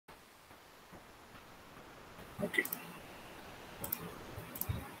Okay.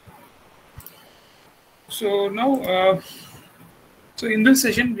 So now, so in this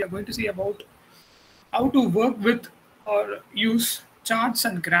session, we are going to see about how to work with or use charts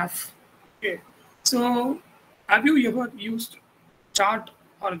and graph. Okay. So, have you ever used chart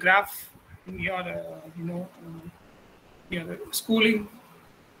or graph in your, your schooling?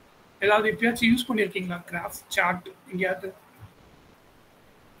 ஏதாவது எப்பயாச்சும் use பண்ணியிருக்கீங்களா graph chart எங்கேயாவது?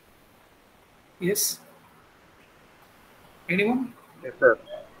 S, anyone? Yes, sir.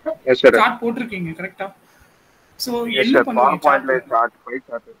 Yes, sir. Chart போட்டிருக்கீங்க கரெக்டா? So Yes, என்ன sir. பண்ணுவீங்க PowerPoint சார்ட்ல? chart, pie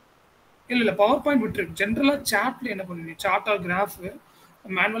chart. இல்ல power point விட்டுருக்கு. ஜென்ரலா சார்ட்ல என்ன பண்ணுவீங்க? சார்ட் ஆர் கிராஃப்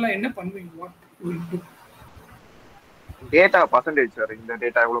மேனுவலா என்ன பண்ணுவீங்க? What will do? Data percentage, sir. இந்த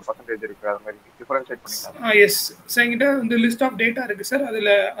data எவ்வளவு percentage இருக்கு அது மாதிரி டிஃபரன்ஷியேட் பண்ணிக்கலாம். எஸ் சார், என்கிட்ட இந்த லிஸ்ட் ஆஃப் டேட்டா இருக்கு சார். அதுல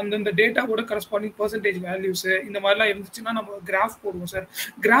அந்தந்த டேட்டாவோட கரஸ்பாண்டிங் பெர்சன்டேஜ் வேல்யூஸ் இந்த மாதிரிலாம் இருந்துச்சுன்னா நம்ம கிராஃப் போடுவோம் சார்.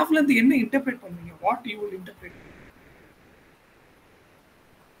 கிராஃப்ல இருந்து என்ன இன்டர்பிரேட் பண்ணுவீங்க? What you will interpret?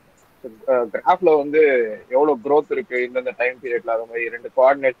 கிராஃப்ல வந்து எவ்வளவு growth இருக்கு இந்த டைம் பீரியட்ல அது மாதிரி ரெண்டு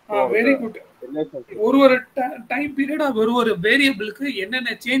கோஆர்டினேட்ஸ். Very good. ஒரு டைம் பீரியட் ஒரு வேரியபிளுக்கு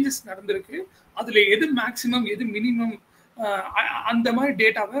என்னென்ன சேஞ்சஸ் நடந்திருக்கு, அதுல எது மேக்ஸிமம் எது மினிமம், அந்த மாதிரி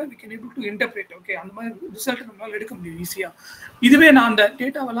டேட்டாவை we can able to interpret. Okay, அந்த மாதிரி ரிசல்ட் நம்மளால எடுக்க முடியும் ஈஸியா. இதுவே நான் அந்த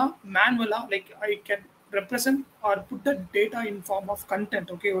டேட்டாவெல்லாம் மேனுவலா like I can represent R put the data in form of content.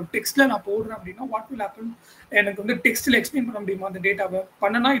 Okay, ஒரு டெக்ஸ்ட்ல நான் போடுறேன் அப்படின்னா வாட் வில் ஹேப்பன், எனக்கு வந்து டெக்ஸ்ட்ல எக்ஸ்பிளைன் பண்ண முடியுமா அந்த டேட்டாவை?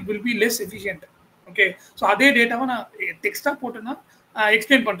 பண்ணனா it will be less efficient. Okay, so அதே டேட்டாவை நான் டெக்ஸ்டா போட்டேன்னா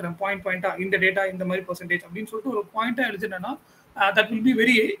எக்ஸ்பிளைன் பண்றேன் பாயிண்டா இந்த டேட்டா இந்த மாதிரி பர்சன்டேஜ் அப்படின்னு சொல்லிட்டு ஒரு பாயிண்டா எழுதுனேன்னா that will be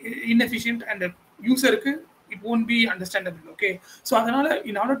very inefficient and யூசருக்கு it won't be understandable. Okay, so adanaala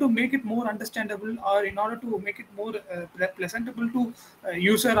in order to make it more understandable or in order to make it more presentable to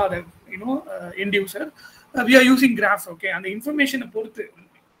user or end user, we are using graph. Okay, and the information பொறுத்து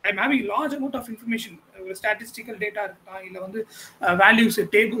I'm having large amount of information, statistical data irukka illa vandu values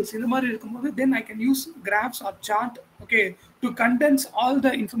tables indha mari irukumbodhu, then I can use graphs or chart, okay, to condense all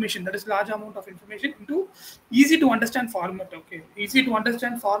the information, that is large amount of information, into easy to understand format. Okay, easy to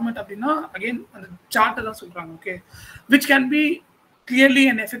understand format appadina again and chart da solranga. Okay, which can be clearly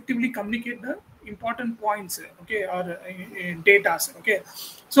and effectively communicate the important points, okay, or data. Okay,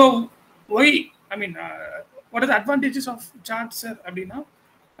 so why, I mean, what are the advantages of charts, sir? Appadina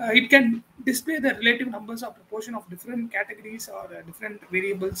it can display the relative numbers or proportion of different categories or different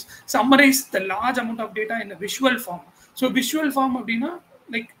variables, summarize the large amount of data in a visual form. So visual form appadina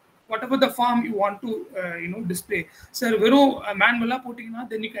like whatever the form you want to display. Sir, vero manually potingna,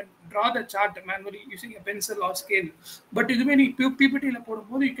 then you can draw the chart manually using a pencil or scale. But idume nee PPT la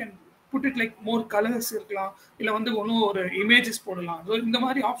podumbodhu you can put it like more colors irukkalam illa vandu or images podalam. So indha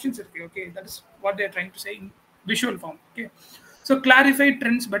mari options irukku. Okay, that is what they are trying to say in visual form. Okay, so clarify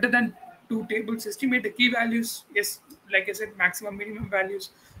trends better than two tables, estimate the key values. Yes, like I said, maximum minimum values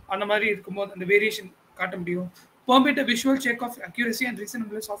on the mari irukumbodhu and the variation kaata mudiyum. Permit a visual check of accuracy and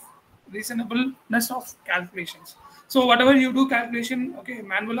reasonableness of calculations. So whatever you do calculation, okay,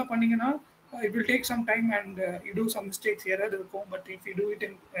 manually panningana it will take some time and you do some mistakes here and there. But if you do it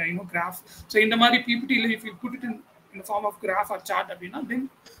in graph, so in the mari PPT if you put it in the form of graph or chart appadina, then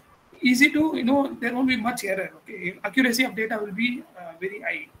easy to there won't be much error. Okay, accuracy of data will be very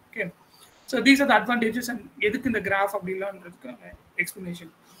high. Okay, so these are the advantages and eduk in the graph abdilandradhukku explanation.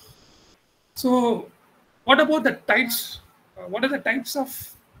 So what about the types? What are the types of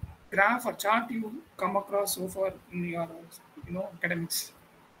graph or chart you come across so far in your academics?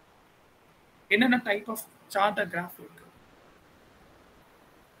 Enna type of chart or graph irukku?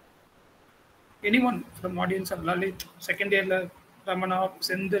 Anyone from audience or Lalit, second year Ramana,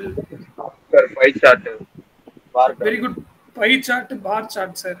 Sendil? Sir, pie chart, bar chart. Very good. Pie chart, bar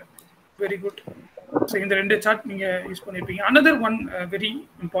chart, sir. Very good. So in the render chart neenga use pannirpeenga. Another one very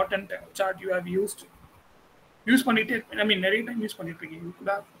important chart you have used பண்ணிட்டு, I mean நிறைய time use பண்ணிருப்பீங்க. You could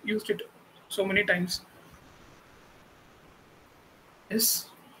have used it so many times. Yes,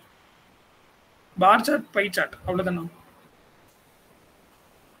 bar chart, pie chart, அவ்வளவுதானா?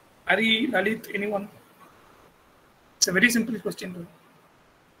 Ari, Lalit, anyone? It's a very simple question.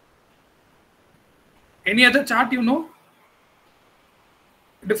 Any other chart you know?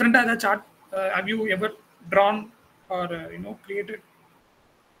 Different other chart have you ever drawn or created?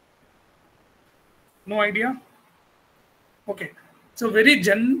 No idea? Okay, so very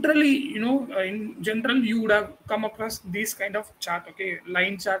generally, in general you would have come across these kind of chart. Okay,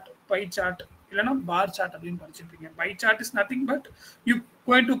 line chart, pie chart, illana bar chart appdin padichirpeenga. Pie chart is nothing but you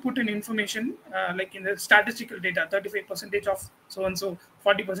going to put in information like in the statistical data 35% of so and so,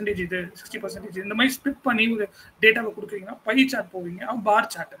 40% இது 60% இந்த மாதிரி split பண்ணி ஒரு டேட்டாவை கொடுக்குறீங்கன்னா pie chart போவீங்க. bar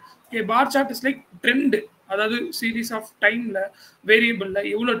chart, okay, bar chart is like trend அதாவது series of டைம்ல வேரியபிள்ல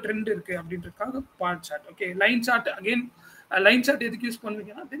எவ்வளவு ட்ரெண்ட் இருக்கு அப்படின்றதுக்காக bar chart. Okay, line chart again line chart எதுக்கு use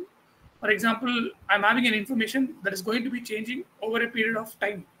பண்ணுவீங்கன்னா then for example I'm having an information that is going to be changing over a period of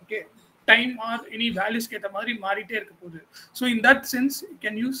time. Okay, time or any வேல்யூஸ்க்கு ஏற்ற மாதிரி மாறிட்டே இருக்க போகுது. So in that sense you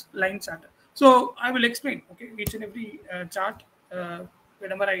can use line chart. So I will explain okay each and every chart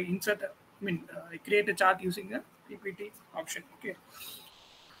whenever I insert I create a chart using the PPT option. Okay,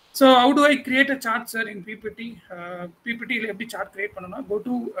 so how do I create a chart, sir, in PPT? PPT la eppadi chart create panna, go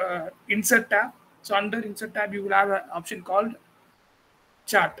to insert tab. So under insert tab you will have an option called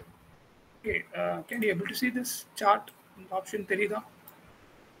chart. Okay, can you able to see this chart option theriyudha?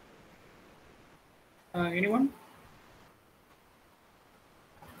 Anyone?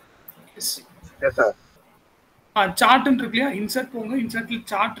 Yes, yes sir. Chart இருக்கு இல்லையா, insert போங்க, இன்சர்ட்ல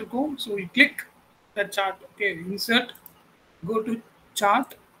chart இருக்கும். So you click the chart. Okay, insert, go to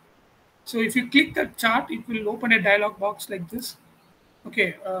sort. So if you click the chart it will open a dialog box like this. Okay,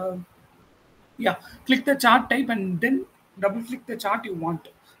 yeah, click the chart type and then double click the chart you want.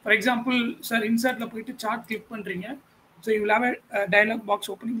 For example, sir, insertல போயிட்டு chart click பண்றீங்க. So you will have a dialog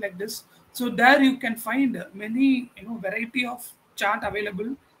box opening like this. So there you can find many variety of chart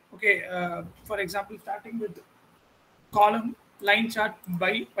available. Okay, for example, starting with column, line chart,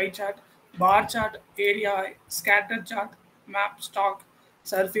 pie chart, bar chart, area, scatter chart, map, stock,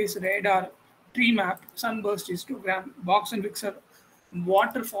 surface, radar, tree map, sunburst, histogram, box and mixer,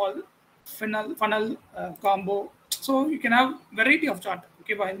 waterfall, funnel, combo. So you can have variety of chart.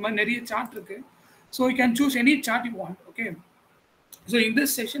 Okay, இந்த மாதிரி நிறைய chart இருக்கு. So you can choose any chart you want. Okay, so in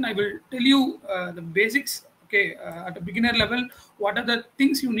this session I will tell you the basics. Okay, at a beginner level, what are the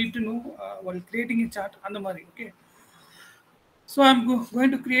things you need to know while creating a chart and the mari. Okay, so I'm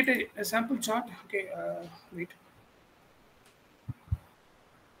going to create a sample chart. Okay, wait.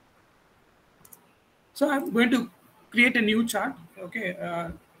 So I'm going to create a new chart. Okay,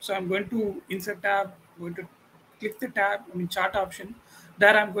 so I'm going to insert tab, going to click the tab, chart option.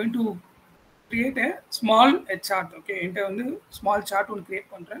 There I'm going to create a small chart. Okay, enter on the small chart one create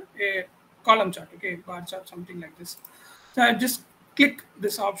பண்றேன், a column chart. Okay, bar chart, something like this. So I just click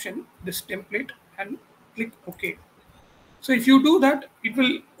this option, this template, and click OK. So if you do that, it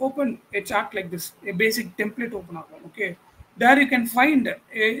will open a chart like this, a basic template open up. Okay, there you can find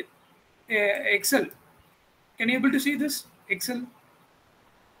a Excel. Can you able to see this Excel?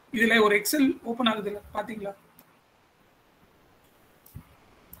 இதுல ஒரு Excel open ஆகுதுல, பாத்தீங்களா?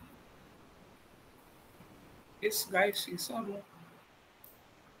 Yes guys, yes or no?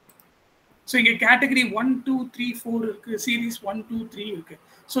 So in category 1, 2, 3, 4 இருக்கு, series 1, 2, 3 இருக்கு.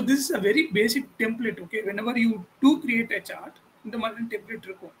 So this is a very basic template. Okay, whenever you do create a chart, இந்த மாதிரி template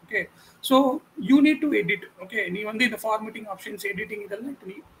இருக்கும். Okay, so you need to edit. Okay, நீ வந்து இந்த formatting options, editing இதெல்லாம்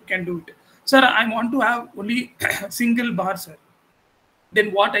you can do it. Sir, I want to have only single bar, sir. Then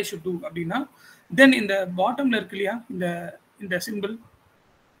what I should do அப்படின்னா, then in the bottomல இருக்கு இல்லையா, இந்த symbol,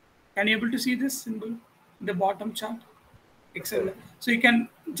 can you able to see this symbol in the bottom chart Excel? So you can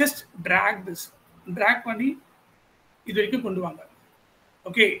just drag this, drag பண்ணி இது வரைக்கும் கொண்டு வாங்க.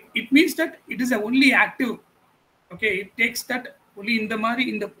 Okay, it means that it is only active. Okay, it takes that only இந்த மாதிரி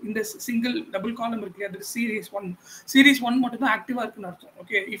இந்த single double column இருக்கு, அது series 1 மட்டும் தான் ஆக்டிவா இருக்குன்னு அர்த்தம்.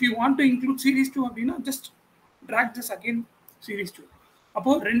 Okay, if you want to include series 2 அப்படின்னா just drag this again series 2.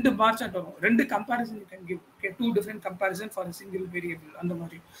 அப்போ ரெண்டு பார் சார்ட் வரும், ரெண்டு comparison you can give. Okay, two different comparison for a single variable அந்த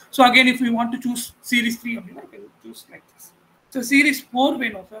மாதிரி. So again if you want to choose series 3 அப்படின்னா you can choose like this. So series 4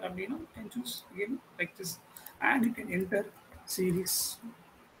 வேணும் sir அப்படின்னா you can choose again like this, and you can enter series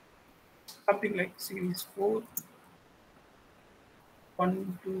something like series 4, 1,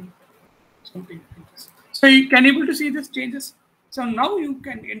 2, something like this. So you can able to see this changes. So now you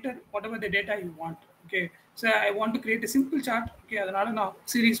can enter whatever the data you want. Okay, so I want to create a simple chart. Okay, அதனால நான்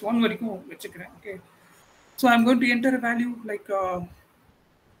series 1 வரைக்கும் வெச்சுக்கிறேன். Okay, so I'm going to enter a value like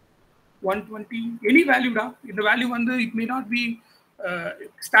 120, any value da. இந்த value வந்து it may not be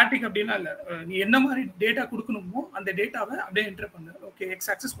static அப்படினா இல்ல, நீ என்ன மாதிரி டேட்டா கொடுக்கணுமோ அந்த டேட்டாவை அப்படியே என்டர் பண்ணு. Okay, x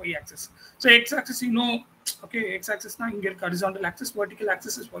axis, y axis. So x axis you know, okay, x axis na இங்க இருக்கு, horizontal axis, vertical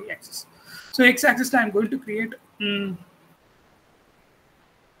axis is y axis. So x axis I'm going to create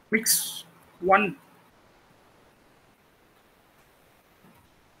mix 1,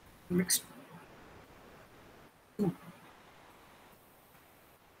 mix 2,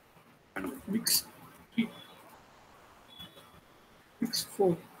 and mix 3, mix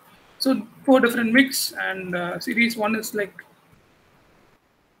 4. So 4 different mix, and series 1 is like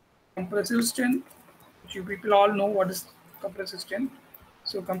compressive strength. You people all know what is compressive strength.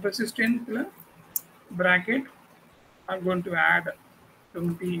 So compressive strength bracket I'm going to add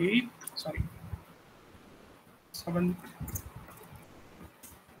 28, sorry, 7th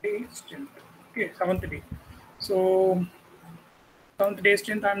day strength. Okay, 7th day. So 7th day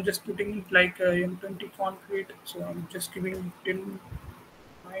strength, I'm just putting like M20 concrete. So I'm just giving 10,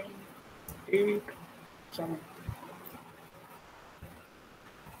 9, 8, 7,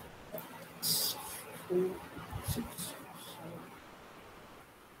 4, 6, 7.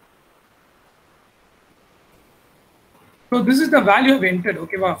 So this is the value I've entered.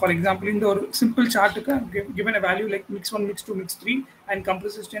 Okay, wow. For example, in the simple chart, given a value like mix 1, mix 2, mix 3, and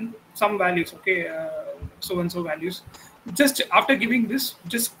compressor strength, some values. Okay, so and so values. Just after giving this,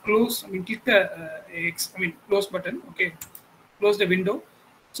 just close. I mean, click the close button. Okay, close the window.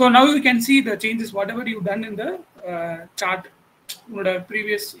 So now you can see the changes. Whatever you've done in the chart,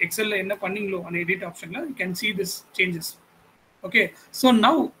 previous Excel in the funding low on edit option, you can see this changes. Okay, so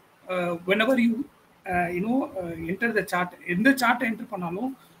now whenever you enter the chart, in the chart enter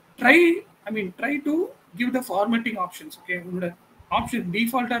panalo, try to give the formatting options. Okay, option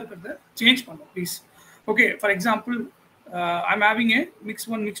default change panna, please. Okay, for example, I'm having a mix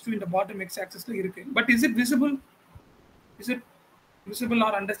 1, mix 2 in the bottom x axis, but is it visible? Is it visible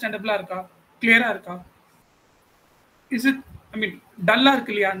or understandable? Clear? Is it, I mean, duller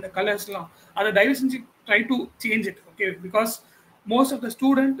and the colors law? Other diversity try to change it, okay? Because most of the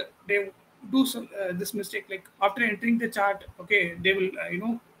student, they do this mistake, like after entering the chart, okay, they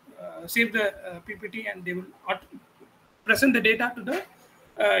will save the PPT and they will present the data to the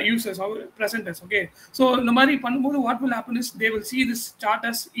users or presenters, okay? So normally what will happen is they will see this chart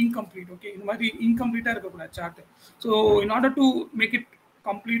as incomplete, okay? Normally incomplete chart. So in order to make it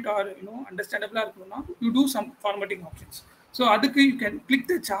complete or understandable, you do some formatting options. So you can click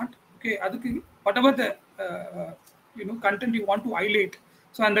the chart, okay? Whatever the content you want to highlight,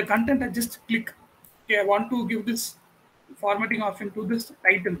 so on the content I just click, okay, I want to give this formatting option to this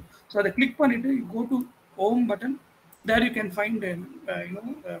title. So the click on it, you go to home button. There you can find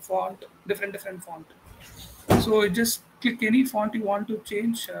font, different font. So you just click any font you want to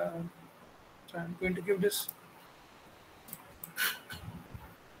change. So I'm going to give this.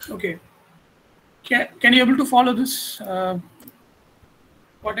 Okay. Can you able to follow this?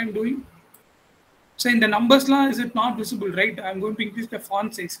 What I'm doing? So in the numbers law, is it not visible, right? I'm going to increase the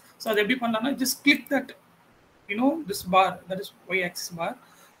font size. So just click that, this bar, that is y-axis bar.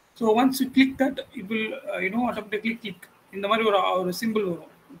 So once you click that, it will automatically click in the or symbol.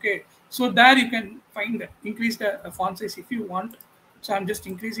 Okay. So there you can find increase the font size if you want. So I'm just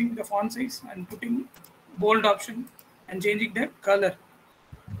increasing the font size and putting bold option and changing the color.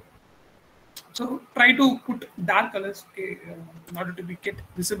 So try to put dark colors, okay, in order to get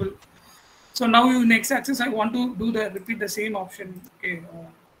visible. So now in next axis, I want to repeat the same option. Okay.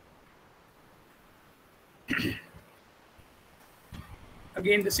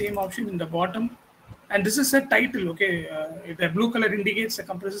 Again, the same option in the bottom. And this is a title, okay. The blue color indicates the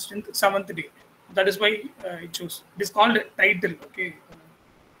compressor strength 7th day. That is why it shows. It is called a title, okay.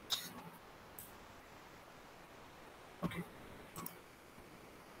 Okay.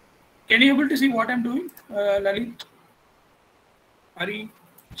 Can you able to see what I'm doing, Lalit, Hari,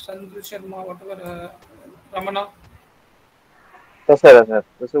 Chandra Sharma, whatever, Ramana? Yes,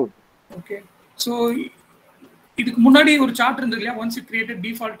 sir. Okay. So இதுக்கு முன்னாடி ஒரு chart இருந்தது இல்லையா, once you created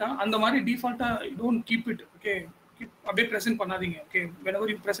டிஃபால்ட்டா, அந்த மாதிரி டிஃபால்ட்டா you don't keep it, okay? அப்படியே present பண்ணாதீங்க, okay? whenever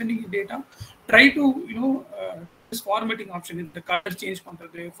you presenting data, try to this formatting option, இந்த கலர் சேஞ்ச்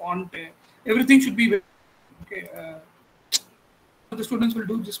பண்றது, font, everything should be okay. The students will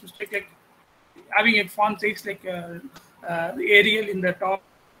do this mistake, like having a font size like Arial in the top,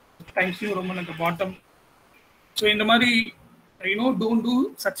 Times New Roman at the bottom. So in the மாதிரி don't do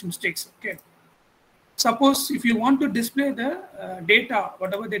such mistakes, okay? Suppose if you want to display the data,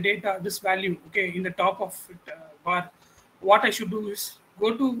 whatever the data, this value, okay, in the top of it, bar, what I should do is go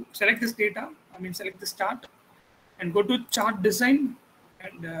to select this data, select this chart, and go to chart design,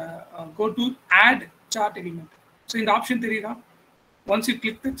 and go to add chart element. So in the option 3, once you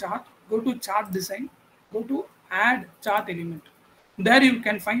click the chart, go to chart design, go to add chart element. There you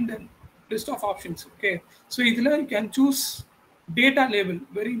can find a list of options, okay? So either you can choose data label,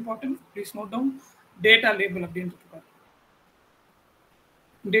 very important, please note down data label.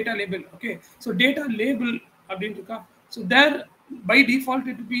 Data label, okay? So data label, so there by default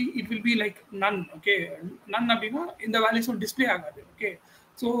it will be like none, okay? None in the values will display, okay?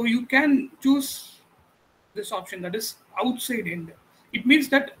 So you can choose this option, that is outside end. It means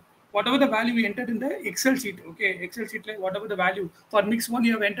that whatever the value we entered in the Excel sheet, okay, Excel sheet, like whatever the value for mix 1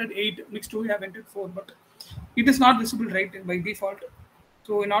 you have entered 8, mix 2 you have entered 4, but it is not visible, right, by default.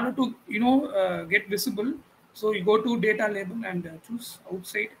 So in order to get visible, so you go to data label and choose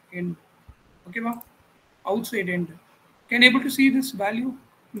outside end, okay, ma'am? outside end. Can you able to see this value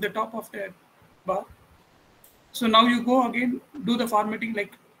in the top of the bar? So now you go again, do the formatting.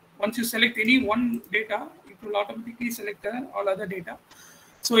 Like once you select any one data, it will automatically select all other data.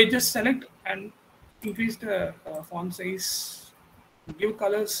 So it just select and increase the font size, give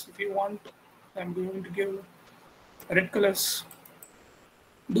colors if you want. I'm going to give red colors,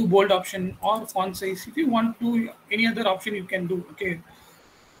 do bold option or font size. If you want to, any other option you can do. Okay.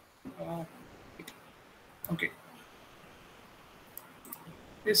 Okay.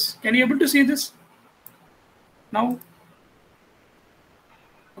 Yes. Can you able to see this now?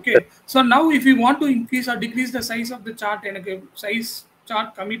 Okay. So now if you want to increase or decrease the size of the chart, and size chart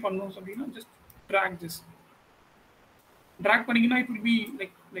கம்மி பண்ணனும் அப்படினா just drag this. Drag பண்ணீங்கன்னா it will be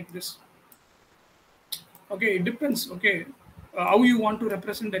like this. Okay, it depends. Okay, how you want to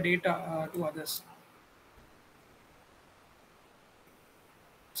represent the data to others.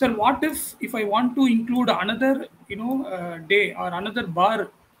 Sir, what if I want to include another, day or another bar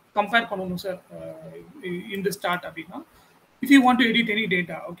compare பண்ணனும் sir in this chart அப்படினா, if you want to edit any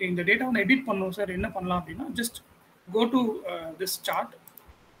data, okay, இந்த data ஒன்னு edit பண்ணனும் sir, என்ன பண்ணலாம் அப்படினா, just go to this chart.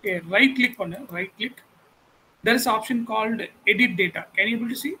 Okay, right click பண்ணு, right click. There is option called edit data. Can you able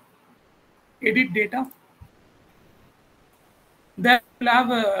to see edit data? There will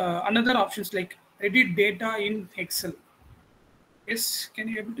have another options like edit data in Excel. Yes, can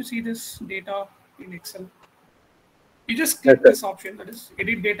you able to see this data in Excel? You just click this option, that is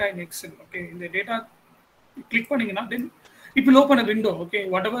edit data in Excel. Okay, in the data, you click பண்ணீங்கன்னா, then it will open a window. Okay,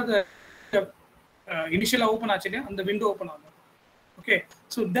 whatever the initial open actually, and the window open ஆகும். Okay,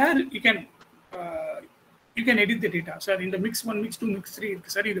 so there you can edit the data. Sir, in the mix 1, mix 2, mix 3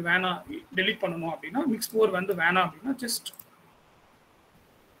 இருக்கு sir, இது வேணா delete பண்ணனும் அப்படினா, mix 4 வந்து வேணா அப்படினா, just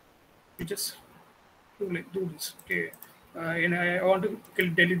you just do this. Okay, and I want to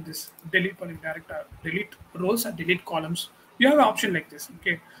delete this. Delete பண்ணி direct delete rows and delete columns. You have an option like this.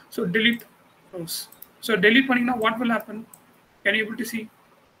 Okay, so delete rows. So delete பண்ணீங்கன்னா what will happen? Can you able to see?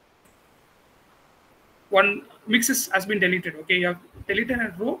 One mix has been deleted. Okay, you have deleted a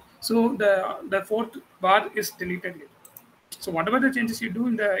row, so the fourth bar is deleted here. So whatever the changes you do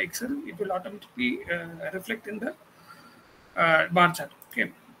in the Excel, it will automatically reflect in the bar chart. Okay.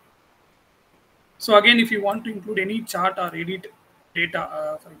 So again, if you want to include any chart or edit data,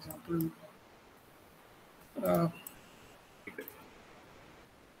 for example,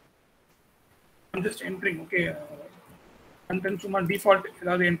 I'm just entering. Okay, content சும்மா default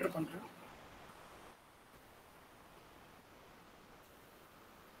ஏதாவது enter பண்றேன்.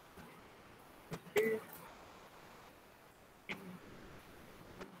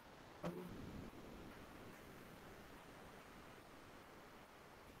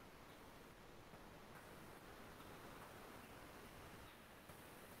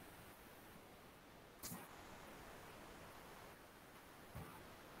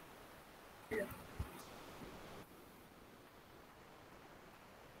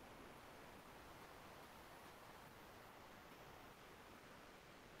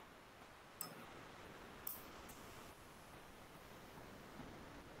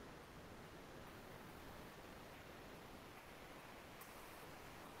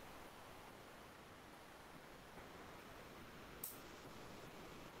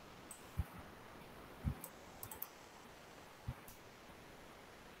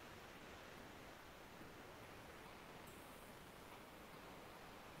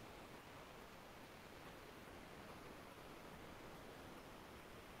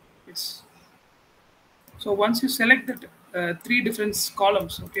 Yes. So once you select that 3 different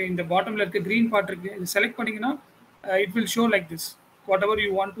columns, okay, in the bottom like the green part, select பண்ணீங்கன்னா, it will show like this. Whatever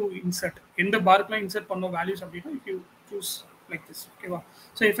you want to insert in the bar line, insert பண்ண values அப்படினா, if you choose like this. Okay,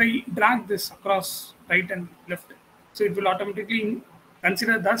 so if I drag this across right and left, so it will automatically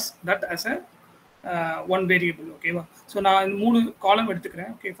consider that as a one variable. Okay, so நான் 3 column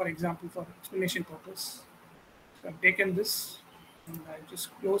எடுத்துக்கிறேன். Okay, for example, for explanation purpose, so I've taken this and I'm just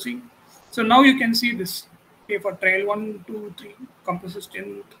closing. So now you can see this. Okay, for trail 1, 2, 3,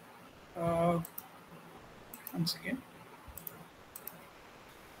 consistent. Once again.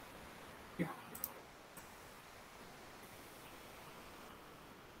 Yeah.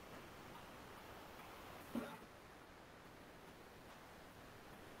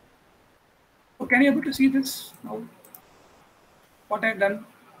 So can you able to see this now? What I've done.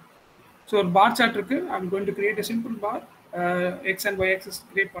 So bar chart இருக்கு. I'm going to create a simple bar. X and Y axis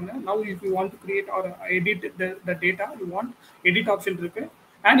create பண்ண. Now if you want to create or edit the data, you want edit option இருக்கு.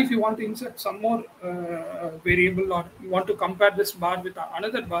 And if you want to insert some more variable, or you want to compare this bar with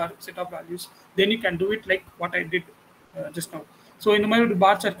another bar set of values, then you can do it like what I did just now. So in the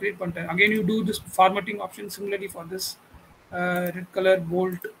bar chart create பண்ணிட்டேன். Again you do this formatting option similarly for this red color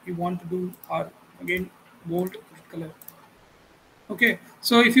bold you want to do, or again bold red color. Okay,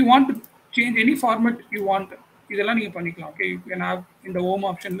 so if you want to change any format you want, இதெல்லாம் நீங்க பண்ணிக்கலாம். Okay, you can have in the home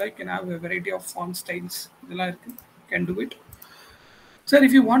option like you can have a variety of font styles, இதெல்லாம் இருக்கு, you can do it. Sir,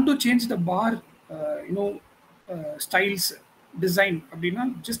 if you want to change the bar styles design அப்படின்னா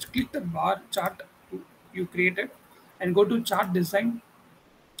just click the bar chart you created and go to chart design.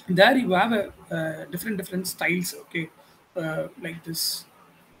 There you have a different styles. Okay, like this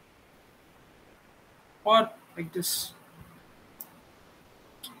or like this.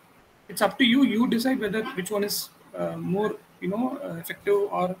 It's up to you. You decide whether which one is more effective,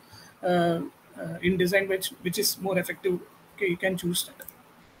 or in design which is more effective. Okay, you can choose that.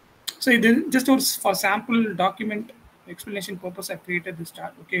 So this just for sample document explanation purpose I created this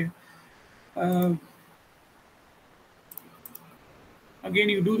chart. Okay, again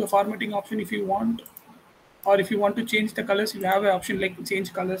you do the formatting option if you want, or if you want to change the colors you have an option like change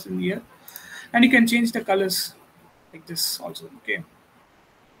colors in here, and you can change the colors like this also. Okay,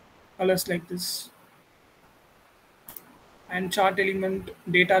 colors like this, and chart element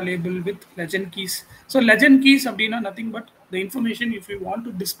data label with legend keys. So legend keys abdina nothing but the information if you want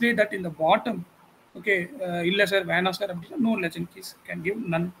to display that in the bottom. Okay, illa sir vana sir abdina no legend keys, can give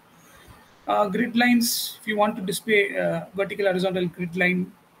none. Grid lines if you want to display vertical horizontal grid line.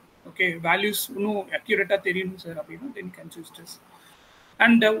 Okay, values no accurate theriyum sir abdina, then you can choose this.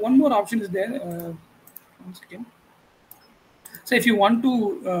 And one more option is there, one second. So if you want to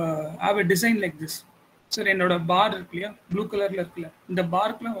have a design like this, sir என்னோட பார் இருக்கு இல்லையா blue கலர்ல இருக்குல்ல, இந்த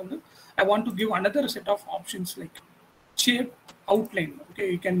பார்க்குலாம் வந்து I want to give another set of options like shape outline. Okay,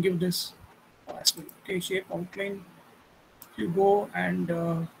 you can give this as well. Okay, shape outline, you go and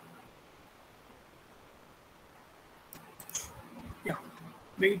yeah,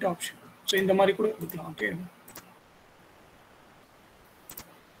 weight option. So இந்த மாதிரி கூட கொடுக்கலாம். Okay,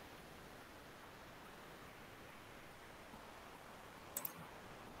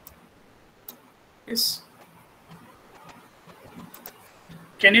 yes,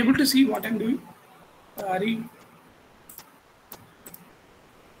 can you able to see what I'm doing? Ari,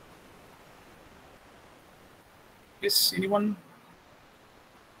 yes, anyone?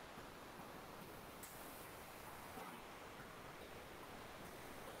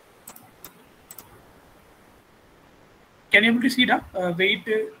 Can you able to see that weight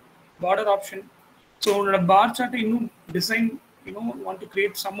border option? So the bar chart in design, want to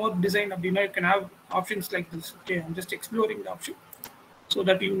create some more design of you can have options like this. Okay, I'm just exploring the option so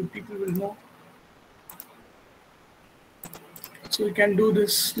that people will know. So you can do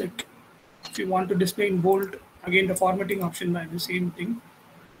this like if you want to display in bold, again the formatting option by the same thing.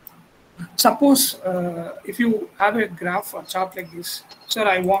 Suppose if you have a graph or chart like this, sir,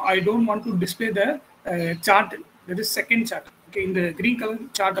 I don't want to display the chart. There is second chart. Okay, in the green color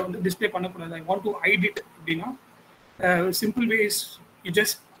chart I want to display பண்ணக்கூடாது, I want to hide it அப்படின்னா simple way is you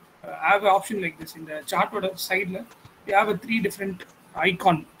just have an option like this. In the chart or side you have a 3 different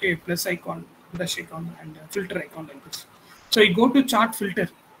icon. Okay, plus icon, brush icon, and filter icon like this. So you go to chart filter.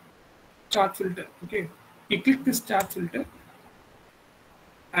 Okay, you click this chart filter,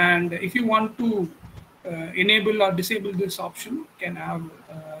 and if you want to enable or disable this option,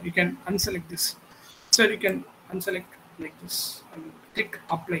 you can unselect this. So you can unselect like this and click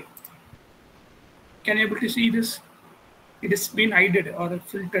apply. Can you able to see this? It is been hidden or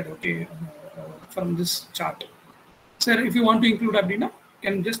filtered. Okay, from this chart. So if you want to include abdina, you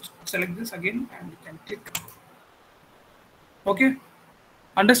can just select this again and you can click. Okay,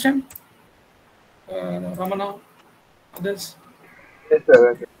 understand? Ramana, others? Yes, sir.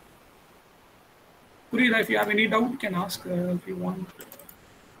 Purida, if you have any doubt, you can ask if you want.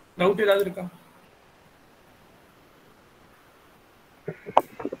 Doubt ஏதாவது இருக்கா?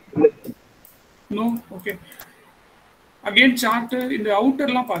 No? Okay. Again, chart in the outer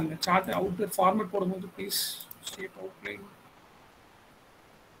la பாருங்க. Chart outer format போடும்போது please shape outline.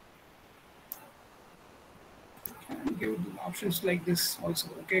 And give options like this also.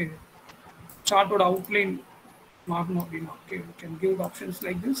 Okay. Chart or outline மாறணும் அப்படின்னா okay, you can give options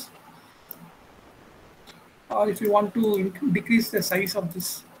like this. Or if you want to decrease the size of this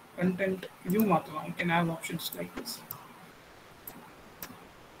content, you can have options like this.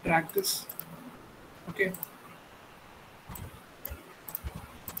 Drag this. Okay.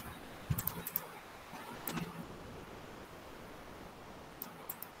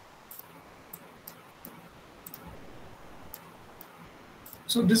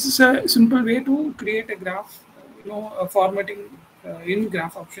 So this is a simple way to create a graph, formatting in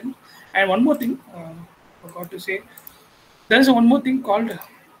graph option. And one more thing, forgot to say, There's one more thing called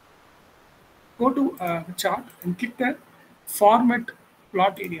go to chart and click the format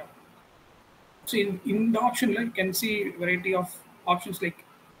plot area. So in the option, like, you can see variety of options like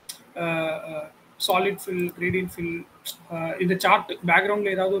solid fill, gradient fill. In the chart background,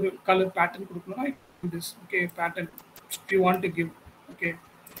 ஏதாவது ஒரு color pattern கொடுக்கணும்னா this okay pattern if you want to give okay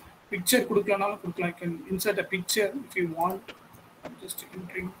picture கொடுக்கலனாலும் கொடுக்கலாம். You can insert a picture if you want. I'm just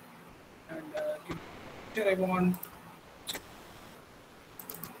entering and give picture I want.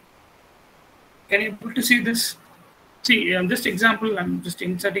 Can you able to see this? See, just example, I'm just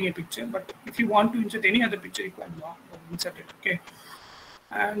inserting a picture, but if you want to insert any other picture, you can insert it, okay?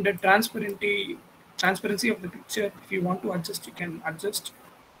 And the transparency of the picture, if you want to adjust, you can adjust,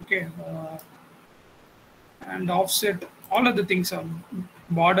 okay? And offset, all of the things are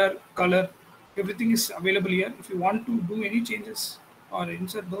border, color, everything is available here. If you want to do any changes or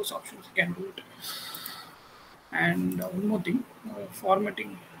insert those options, you can do it. And one more thing,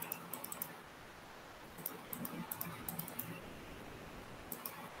 formatting.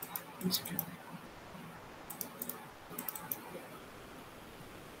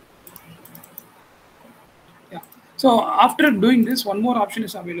 Yeah. So after doing this, one more option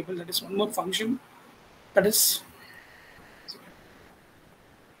is available. That is one more function. That is.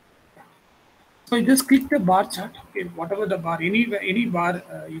 So you just click the bar chart. Okay, whatever the bar, any bar,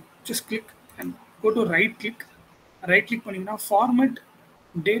 you just click and go to right click. Right click panina format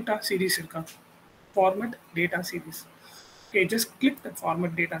data series irka. Format data series. Okay, just click the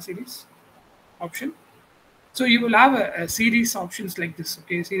format data series option. So you will have a series options like this.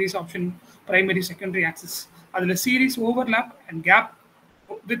 Okay, series option, primary, secondary axis. Adula series overlap and gap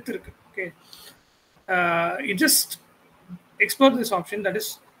width irukku. Okay, you just explore this option. That is,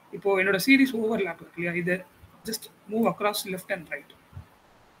 இப்போ என்னோட series overlap இருக்கு இல்லையா, இதை just move across left and right.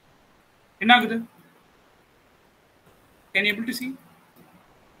 என்ன ஆகுது? Can you able to see?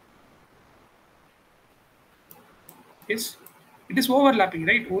 Yes, it is overlapping,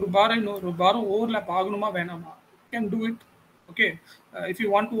 right? ஒரு பாரம் இன்னொரு பாரம் overlap ஆகணுமா வேணாமா? You can do it. Okay, if you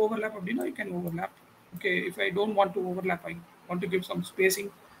want to overlap அப்படின்னா you can overlap. Okay, if I don't want to overlap, I want to give some spacing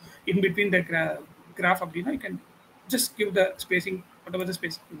in between the graph அப்படின்னா you can just give the spacing, whatever the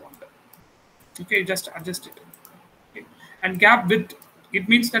spacing you want. Okay, just adjust it. Okay. And gap width, it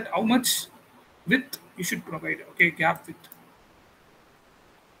means that how much width you should provide. Okay, gap width.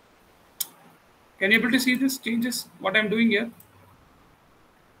 Can you able to see this changes? What I'm doing here?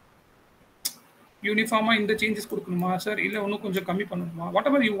 Uniform in the changes கொடுக்கணுமா sir, இல்லை இன்னும் கொஞ்சம் கம்மி பண்ணணுமா?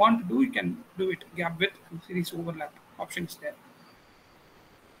 Whatever you want to do, you can do it. Gap width and series overlap options there.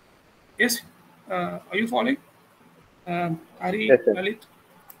 Yes, are you following? Ari, yes, Lalit?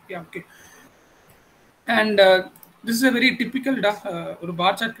 Yeah, okay. And this is a very typical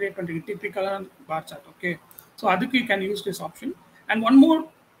bar chart create பண்றீங்க, typical bar chart. Okay, so அதுக்கு you can use this option. And one more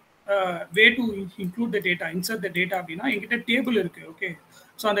way to include the data, insert the data அப்படின்னா, என்கிட்ட table இருக்கு. Okay,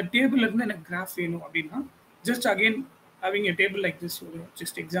 so அந்த டேபிள்ல இருந்து எனக்கு graph வேணும் அப்படின்னா, just again having a table like this,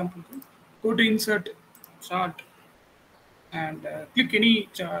 just example, go to insert chart and click any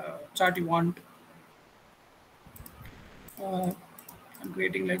chart you want. I'm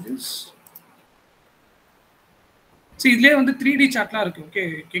creating like this. See, இதுலயே வந்து 3D சார்ட்லாம் இருக்கு. Okay,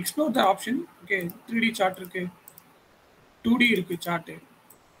 explore the option. Okay, 3D chart இருக்கு, 2D இருக்கு chart.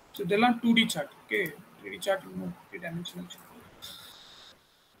 So இதெல்லாம் 2D chart. Okay, 3D chart, 3-dimensional chart.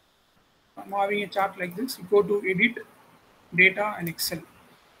 I'm having a chart like this. You go to edit, data and Excel.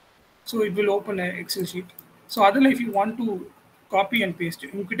 So it will open an Excel sheet. So அதில் if you want to copy and paste,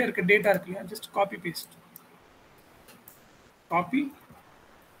 உங்ககிட்ட இருக்க data இருக்கு இல்லையா, just copy paste. Copy,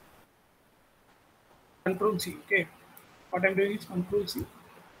 Control C. Okay, what I'm doing is Control C,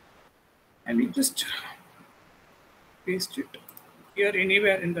 and you just paste it here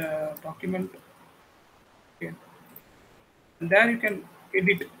anywhere in the document. Okay, and there you can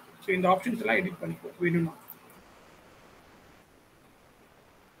edit. So in the options, edit பண்ணிக்கோ வேணும்னா.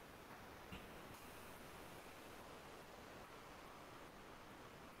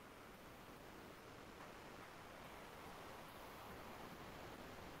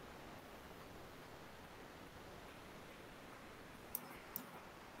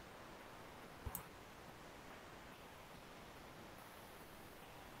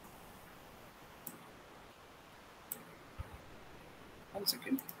 One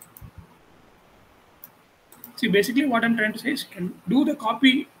second. See, basically what I'm trying to say is you can do the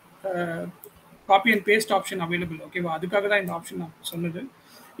copy and paste option available. Okay, அதுக்காக தான் இந்த option நான் சொன்னது.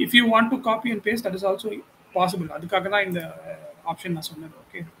 If you want to copy and paste, that is also possible. அதுக்காக தான் இந்த option நான் சொன்னது.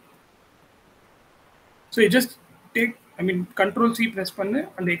 Okay, so you just take, I mean, Control C press பண்ணு,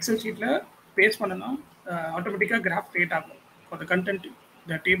 அந்த எக்ஸல் ஷீட்ல பேஸ்ட் பண்ணனா ஆட்டோமேட்டிக்கா கிராஃப் கிரியேட் ஆகும். or the content,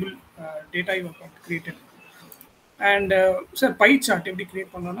 the table data you have got created. And sir, pie chart every create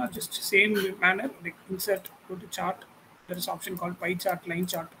பண்ணோம்னா just same manner, like insert, go to chart. There is option called pie chart, line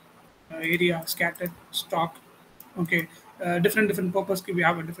chart, area, scattered, stock. Okay, different purpose. We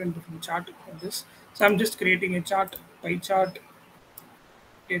have a different chart for this. So I'm just creating a chart, pie chart,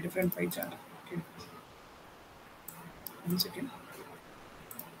 a different pie chart. Okay, 1 second.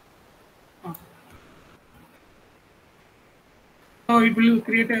 Ah. So it will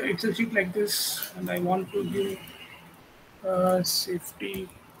create an Excel sheet like this, and I want to give safety,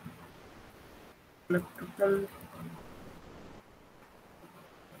 electrical,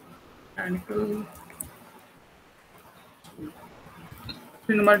 mechanical.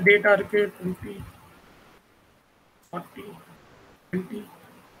 இந்த மாதிரி data இருக்கு 20, 40, 20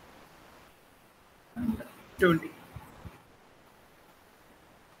 and 20.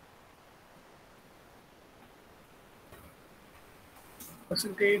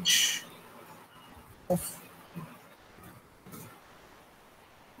 Percentage of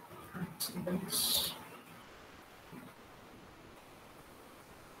accidents.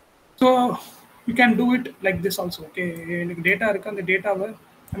 So you can do it like this also. Okay, like data இருக்கு அந்த டேட்டாவை,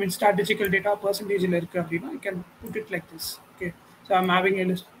 I mean statistical data percentage இருக்கு அப்படின்னா you can put it like this. Okay, so I'm having a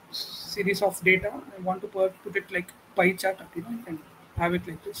series of data. I want to put it like pie chart அப்படின்னா you can have it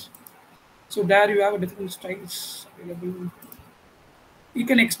like this. So there you have a different styles available. You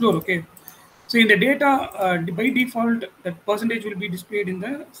can explore. Okay, so in the data, by default that percentage will be displayed in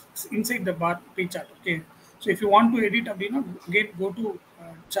the inside the bar pie chart. Okay, so if you want to edit abdina, again go to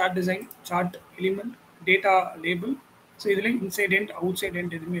chart design, chart element, data label. So idhula inside end, outside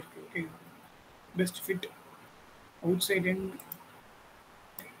end edume irukku. Okay, best fit outside end.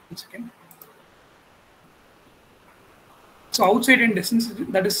 1 second. So outside end distance,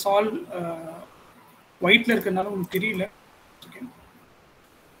 that is all white la irukanaல ungalku theriyala. Okay,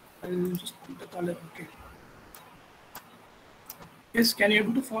 I'll just put the color. Okay. Yes, can you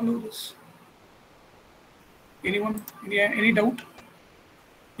able to follow this? Anyone? Any doubt?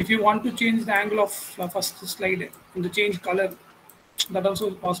 If you want to change the angle of first slide and the change color, that also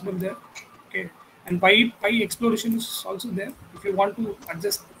is possible there. Okay, and pie exploration is also there. If you want to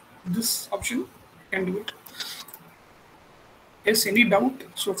adjust this option, you can do it. Yes, any doubt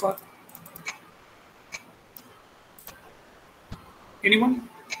so far? Anyone?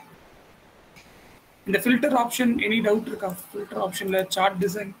 In the filter option, any doubt? Filter option, chart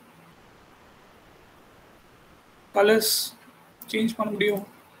design, colors, change பண்ண முடியும்.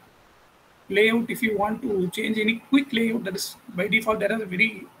 Layout, if you want to change any quick layout, that is by default there are very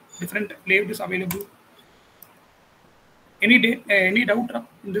different layout is available. Any doubt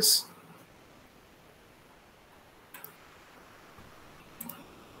in this?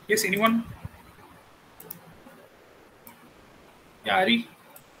 Yes, anyone? Yeah, Ari?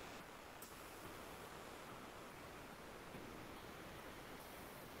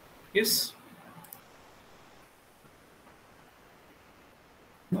 Yes?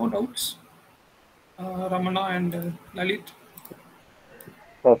 No doubts? Ramana and Lalit?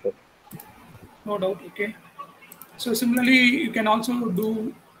 Perfect. No doubt, okay. So similarly, you can also do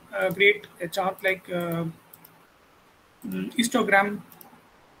create a chart like histogram.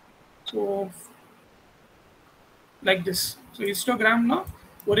 So like this. So histogram na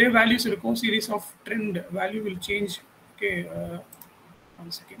ஒரே values இருக்கும், series of trend value will change. Okay,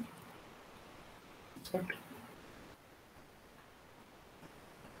 1 second. Sorry.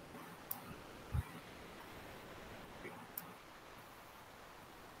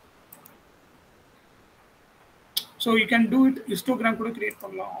 So you can do it histogram கூட create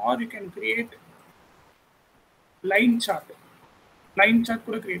பண்ணலாம், or you can create line chart. Line chart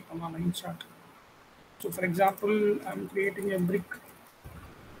கூட create பண்ணலாம், line chart. So for example, I'm creating a brick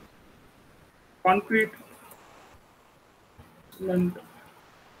concrete cement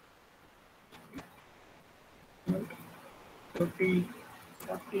 30,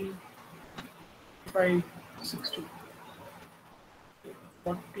 40, 45, 60,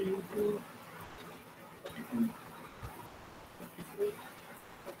 42, 42, 44,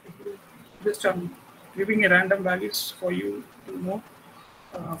 43. Just giving a random values for you to know.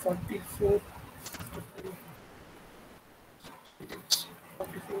 44,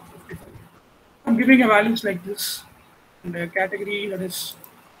 44, 55. I'm giving a values like this, and a category that is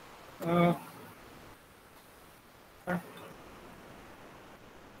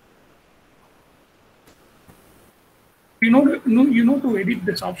you know to edit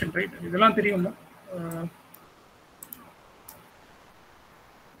this option, right? இதெல்லாம் தெரியும்ல.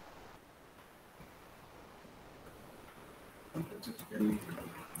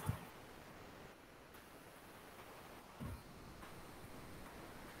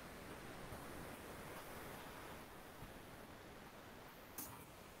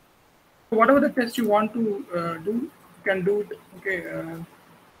 whatever the test you want to do, you can do it. Okay.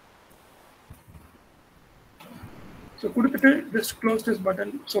 So கொடுத்துட்டு just close this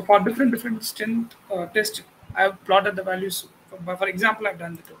button. So for different strength test, I have plotted the values. For example, I've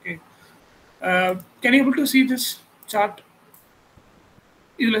done it. Okay. Can you able to see this chart?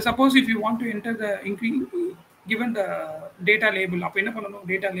 Suppose if you want to enter the given the data label, அப்ப என்ன பண்ணணும்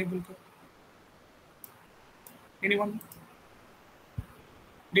data label க்கு? Anyone?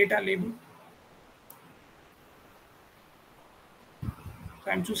 Data label. So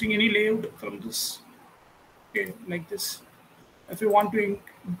I'm choosing any layout from this. Okay, like this. If you want to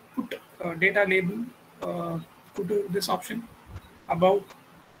put data label, go to this option above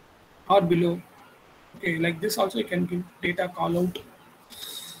or below. Okay, like this also you can give data call out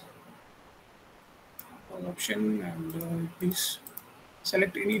option, and please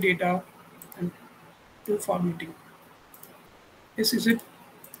select any data and do formatting. Yes, is it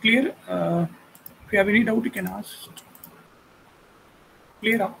clear? If you have any doubt, you can ask.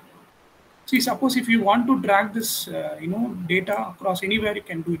 Clear up. See, suppose if you want to drag this, data across anywhere, you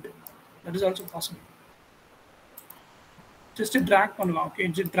can do it. That is also possible. Just a drag பண்ணலாம். Okay,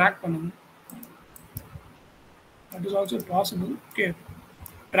 just drag பண்ணணும். That is also possible. Okay,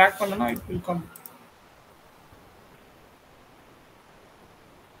 drag பண்ணனா it will come.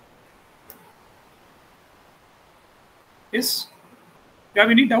 Yes. You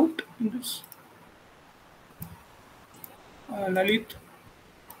have any doubt in this? Lalit,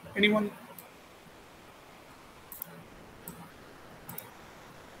 anyone?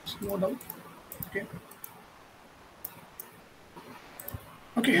 No doubt. Okay.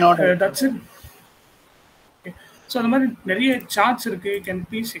 Okay, that's it. Okay. So the மாதிரி நிறைய charts இருக்கு. You can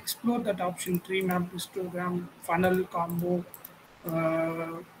please explore that option: tree map, histogram, funnel, combo,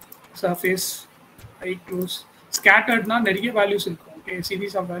 surface, high close. Scattered na நிறைய values இருக்கும். Okay,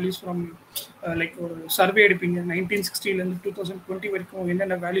 series of values from like ஒரு survey எடுப்பீங்க 1960 ல இருந்து 2020 வரைக்கும்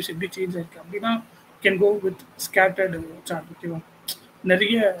என்னென்ன values எப்படி சேஞ்ச் ஆயிருக்கு அப்படின்னா can go with scattered chart. ஓகேவா,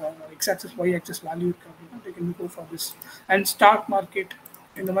 நிறைய x axis y axis value இருக்கு அப்படின்னா they can go for this. And stock market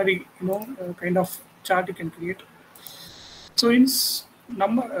இந்த மாதிரி kind of chart you can create. So in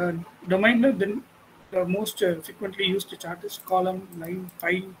number domain, then the most frequently used chart is column, line,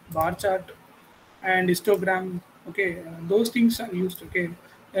 pie, bar chart, and histogram. Okay, those things are used. Okay,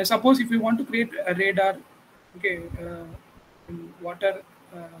 suppose if you want to create a radar, okay, in water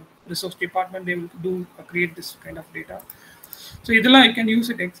resource department, they will do create this kind of data. So idella I can use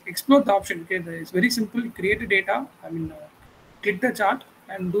it, explore the option. Okay, it's very simple. Create a data. Click the chart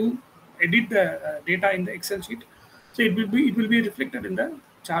and do edit the data in the Excel sheet. So it will be reflected in the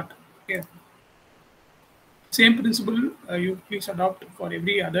chart. Okay. Same principle you please adopt for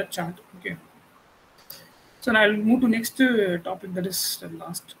every other chart. Okay. So now I'll move to next topic, that is the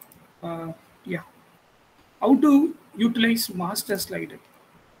last. Yeah. How to utilize master slide.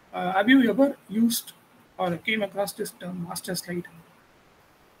 Have you ever used or came across this term master slide?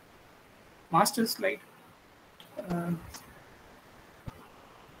 Master slide.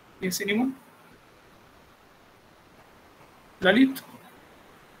 Yes, anyone? Lalit?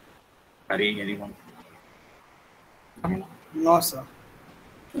 Hari, anyone? No, sir.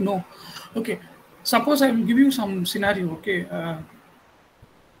 No. Okay. Suppose I will give you some scenario. Okay.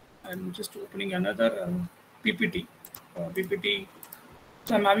 I'm just opening another PPT. PPT.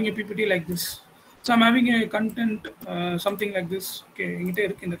 So I'm having a PPT like this. So I'm having a content, something like this. Okay, in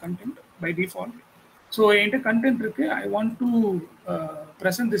the content by default. So in the content, I want to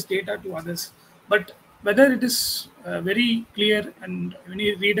present this data to others. But whether it is very clear and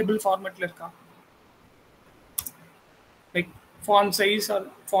very readable format, like font size or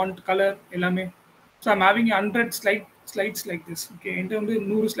font color, எல்லாமே. So I'm having 100 slides like this. Okay, in terms of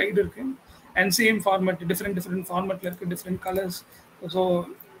 100 slide and same format, different format, different colors. So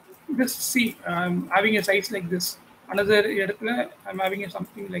just see, I'm having a size like this. Another I'm having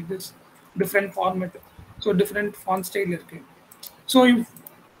something like this, different format. So different font style. So if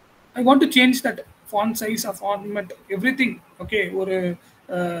I want to change that font size or format, everything. Okay, or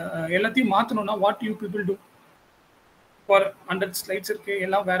எல்லாத்தையும் மாத்தணும்னா what you people do? For 100 slides இருக்கு,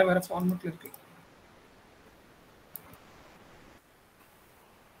 எல்லாம் வேற ஃபார்மட்ல இருக்கு.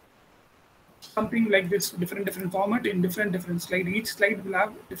 Something like this, different format in different slide. Each slide will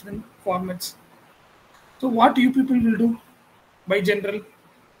have different formats. So what you people will do by general,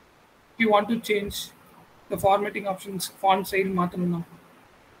 if you want to change the formatting options, font style மாத்தணும்னா,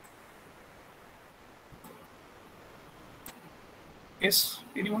 yes,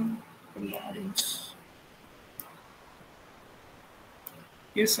 anyone from the audience?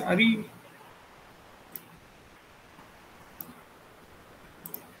 Yes, Ari.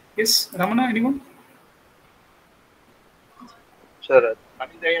 Yes, Ramana, anyone? Sir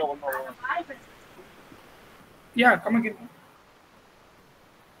தனித்தனியா ஒன்றும் Yeah, come again.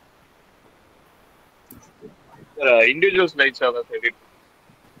 Sir individual slides அதான் sir edit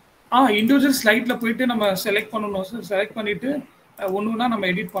individual ஸ்லைட்ல போயிட்டு நம்ம select பண்ணணும் sir. Select பண்ணிட்டு ஒன்றுனா நம்ம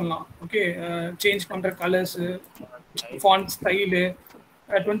edit பண்ணலாம். ஓகே, சேஞ்ச் பண்ணுற கலர்ஸு, ஃபாண்ட் ஸ்டைலு,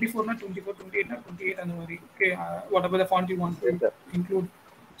 24னா 24, 28னா 28 அந்த மாதிரி. Okay, what ever the font you want to include.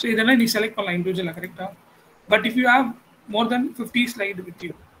 So இதெல்லாம் நீ செலக்ட் பண்ணலாம் இண்டிவிஜுவலாக, கரெக்டாக. But if you have more then 50 slide with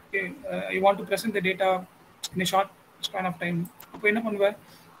you, okay, you want to present the data in short span of time, அப்போ என்ன பண்ணுவேன்?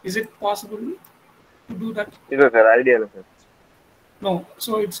 Is it possible to do that? இல்லை sir, idea இல்லை sir. No,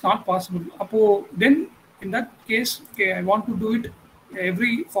 so it's not possible. Then in that case, okay, I want to do it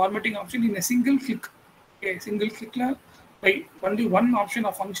every formatting option in a single click. Okay, single click by only one option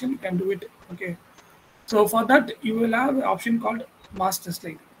or function you can do it. Okay, so for that you will have an option called master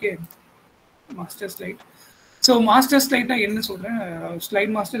slide. Okay, master slide. So master slide na enna solren,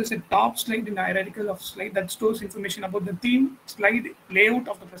 slide master is a top slide in a hierarchical of slide that stores information about the theme, slide layout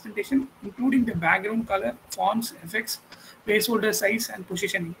of the presentation, including the background color, fonts, effects, placeholder size and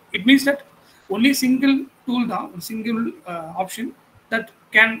positioning. It means that only single tool da, single option that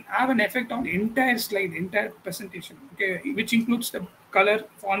can have an effect on entire slide, entire presentation. Okay, which includes the color,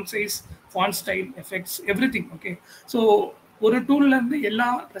 font size, font style, effects, everything. Okay, so ஒரு டூல்ல இருந்து எல்லா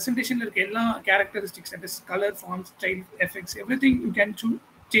பிரசன்டேஷன்ல இருக்க எல்லா characteristics, that is colour, font, style, effects, everything you can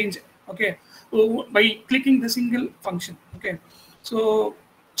change. Okay, by clicking the single function. Okay, so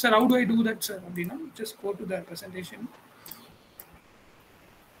sir, how to I do that sir அப்படின்னா, just go to the presentation,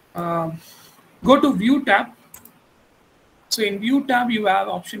 go to view tab. So in view tab you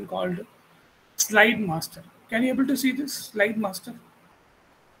have option called slide master. Can you able to see this slide master?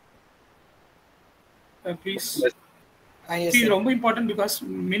 Please. Yes, See, it's very important because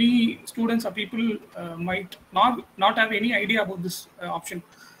many students or people might not have any idea about this option.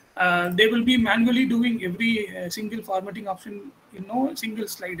 They will be manually doing every single formatting option, single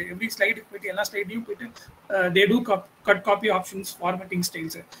slide. Every slide, they do cut copy options, formatting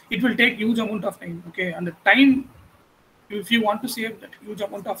styles. It will take huge amount of time. Okay, and the time, if you want to save that huge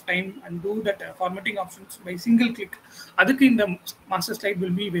amount of time and do that formatting options by single click, adukku in the master slide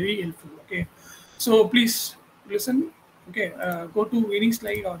will be very helpful. Okay, so please listen. Okay, go to any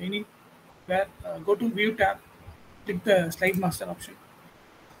slide or anywhere, go to view tab, click the slide master option.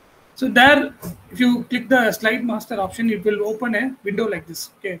 So there, if you click the slide master option, it will open a window like this.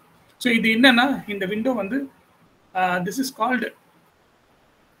 Okay, so in the window this is called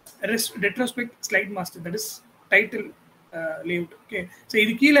retrospect slide master, that is title layout. Okay, so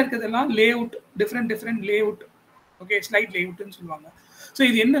இது கீழ இருக்கிறதெல்லாம் layout, different layout. Okay, slide layout ன்னு சொல்லுவாங்க. So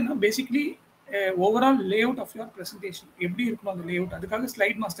இது என்னன்னா basically overall layout of your presentation, எப்படி இருக்கணும் அந்த layout, அதுக்காக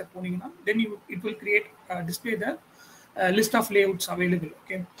slide master போனீங்கன்னா then it will create display the list of layouts available.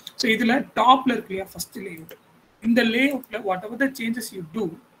 Okay, so இதுல டாப்ல இருக்கு first layout. இந்த layoutல whatever the changes you do,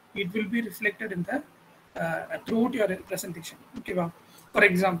 it will be reflected in the throughout your presentation. Okay, for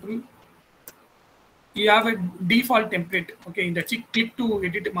example, you have a default template. Okay, in the click to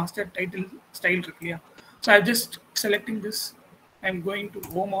edit master title style. So I'm just selecting this. I'm going to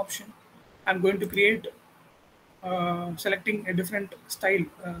home option. I'm going to create selecting a different style.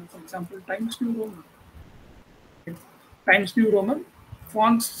 For example, Times New Roman. Okay. Times New Roman.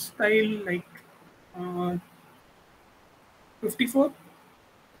 Font style like 54.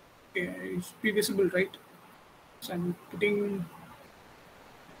 Okay, it should be visible, right? So I'm putting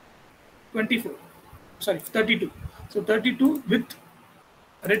 24. Sorry, 32. So 32 with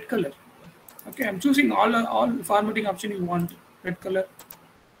red color. Okay, I'm choosing all formatting option you want. Red color,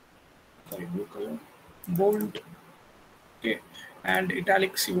 sorry, blue color, bold, okay, and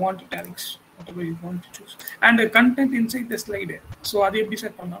italics, you want italics, whatever you want to choose. And the content inside the slide. So adi eppadi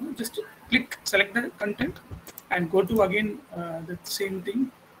set pannalum, just click, select the content and go to again the same thing.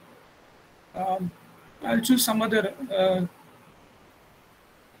 I'll choose some other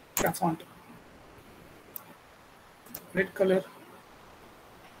font. Red color,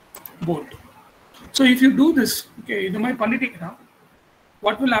 bold. So if you do this, okay,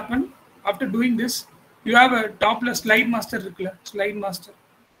 what will happen after doing this? You have a topless slide master, slide master.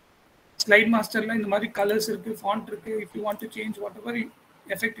 Slide master la indha mari colors irukku, font irukku. If you want to change whatever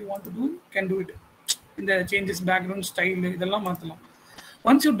effect you want to do, you can do it. In the changes, background style, idella maathalam.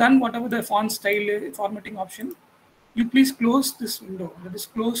 Once you've done whatever the font style formatting option, you please close this window. That is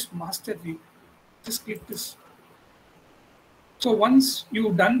close master view. Just click this. So once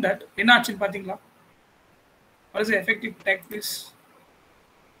you've done that, enna achu pathingala? What is the effective tag, please?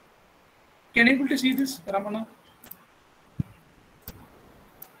 Can you able to see this, Ramana?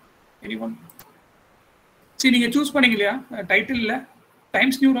 Anyone? See, நீங்க choose பண்ணீங்க இல்லையா டைட்டில்ல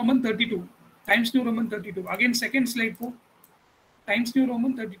times new Roman 32 times new Roman 32 again second slide போ times new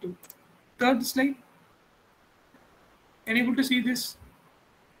Roman 32 third slide. Able to see this?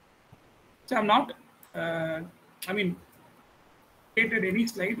 So I'm not I mean created any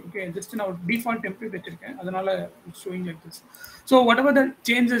slide, okay, just in our default template வச்சிருக்கேன் அதனால it's showing like this. So whatever the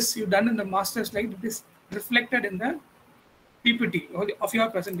changes you done in the master slide, it is reflected in the PPT of your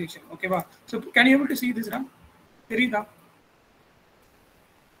presentation, okay va? So can you able to see this, Ram? தெரியுதா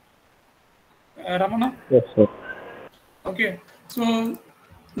Ramana? Yes, sir. Okay, so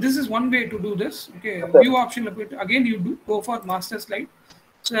this is one way to do this. Okay, view option again you do go for master slide.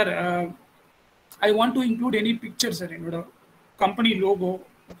 Sir, I want to include any picture, sir, in company logo.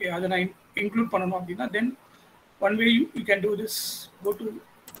 Okay, adha I include pananum appadina, then one way you can do this, go to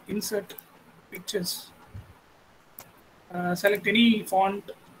insert pictures, select any font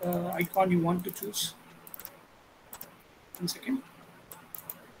icon you want to choose. One second.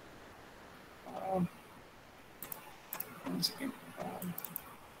 One second.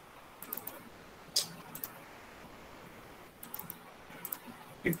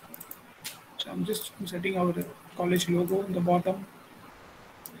 Okay. So I'm just setting our college logo in the bottom.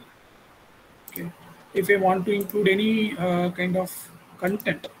 Okay. If I want to include any kind of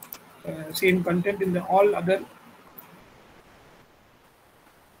content, same content in the all other.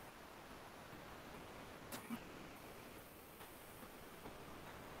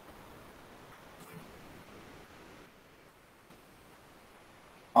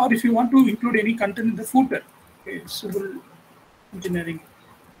 Or if you want to include any content in the footer, okay, civil engineering,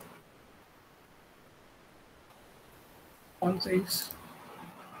 font size,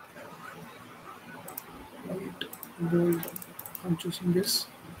 white, bold, I'm choosing this,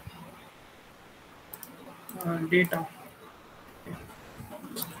 data, okay.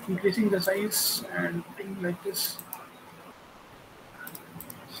 Increasing the size and things like this,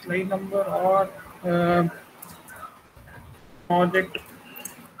 slide number or project.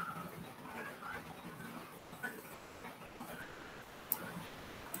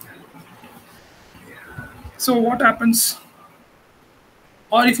 So what happens,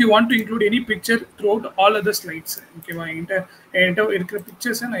 or if you want to include any picture throughout all other slides, okay, enter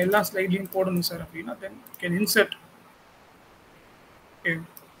pictures and all slide link podum sir appadina, then you can insert, okay,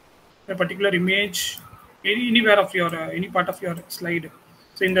 a particular image anywhere of your any part of your slide.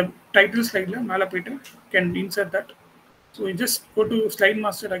 So in the title slide la mala poitu can insert that. So you just go to slide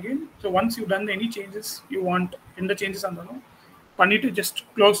master again. So once you've done any changes you want in the changes andalo pannittu just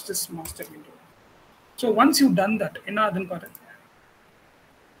close this master window. So once you've done that, enna adhan paru,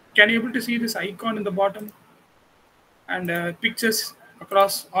 can you able to see this icon in the bottom and pictures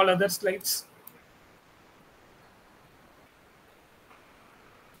across all other slides?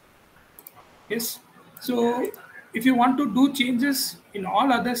 Yes. So if you want to do changes in all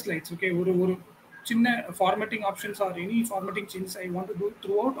other slides, okay, or chinna formatting options or any formatting changes I want to do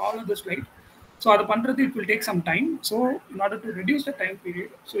throughout all of the slides. So adu pandrathu it will take some time. So in order to reduce the time period,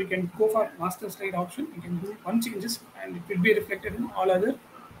 so you can go for master slide option. You can do one changes and it will be reflected in all other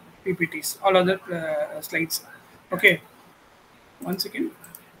PPTs, all other slides. Okay. Once again,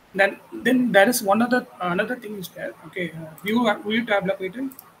 then there is one other another thing is there. Okay, view tab la poitu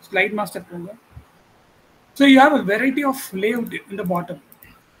slide master ponga. So you have a variety of layout in the bottom,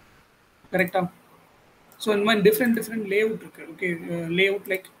 correct? So in my different layout, okay, layout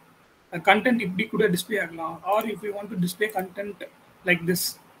like content இப்படி கூட display ஆகலாம், or if you want to display content like this,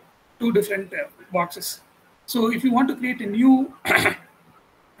 two different boxes. So if you want to create a new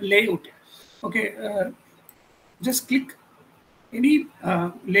layout, okay, just click any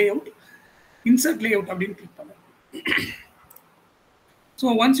layout, insert layout அப்படின்னு click பண்ணுங்க. So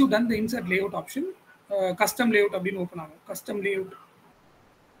once you've done the insert layout option, custom layout அப்படின்னு open ஆகும், custom layout.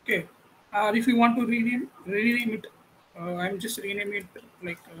 Okay, if you want to rename it, I'm just rename it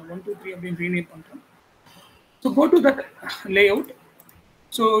like 1 2 3 அப்படின்னு rename பண்றேன். So go to that layout.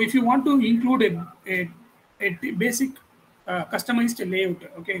 So if you want to include a basic customized layout,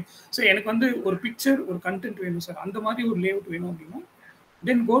 okay, so எனக்கு வந்து ஒரு picture ஒரு content வேணும் sir, அந்த மாதிரி ஒரு layout வேணும் அப்படின்னா,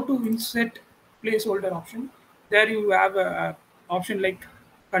 then go to insert placeholder option. There you have a option like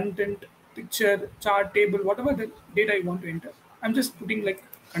content, picture, chart, table, whatever the data you want to enter. I'm just putting like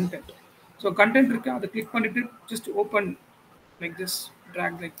content. So content irukka adu click பண்ணிட்டு just open like this,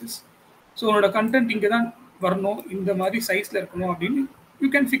 drag like this. So உங்களோட content இங்க தான் வரணும், இந்த மாதிரி சைஸ்ல இருக்கணும் அப்படின்னு you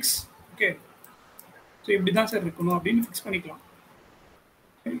can fix. Okay, so இப்படி தான் சார் இருக்கணும் அப்படின்னு fix பண்ணிக்கலாம்.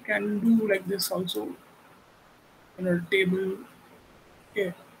 You can do like this also in a table. Okay,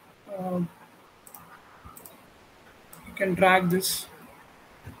 you can drag this.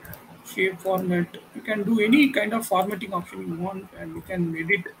 shape format. You can do any kind of formatting option you want, and you can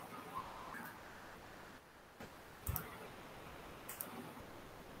edit.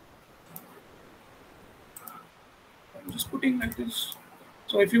 I'm just putting like this.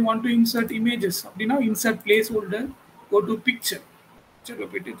 So if you want to insert images, insert placeholder, go to picture. Picture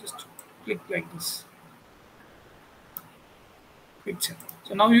located, just click like this. Picture.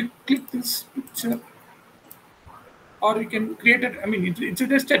 So now you click this picture, or you can create it. I mean, it's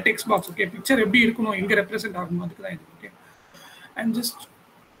just a text box. Okay, picture எப்படி இருக்கணும் எங்க represent ஆகணும் அதுக்கு தான் இது. Okay, I'm just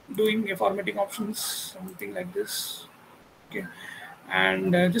doing a formatting options, something like this. Okay,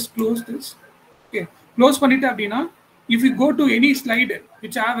 and just close this. Okay, close பண்ணிட்டு அப்படின்னா if you go to any slide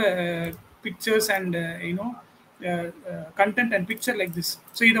which have pictures and content and picture like this,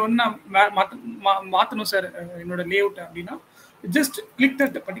 so இதை வந்து நான் மாற்றணும் sir என்னோட layout அப்படின்னா just click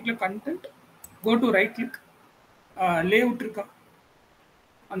that particular content, go to right click, layout இருக்கா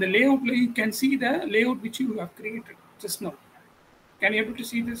அந்த layoutல you can see the layout which you have created just now. Can you able to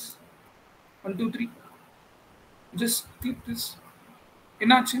see this? 1 2 3, just click this.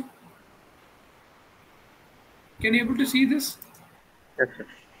 என்னாச்சு? Can you able to see this? Yes, sir.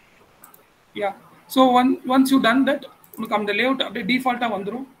 Yeah. So once you done that, உங்களுக்கு அந்த layout அப்படியே default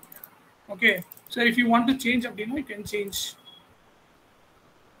வந்துரும். Okay. So if you want to change அப்படின்னா you can change.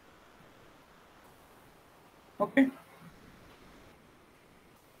 Okay.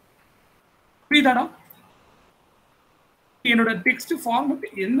 புரியுதாடா? என்னோட text format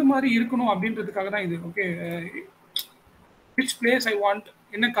எந்த மாதிரி இருக்கணும் அப்படின்றதுக்காக தான் இது. Okay, which place I want,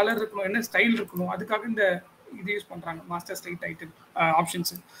 என்ன கலர் இருக்கணும், என்ன ஸ்டைல் இருக்கணும், அதுக்காக இந்த இது யூஸ் பண்ணுறாங்க master slide title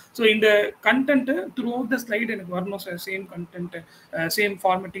options. So இந்த content through out the slide எனக்கு வரணும் sir, same content same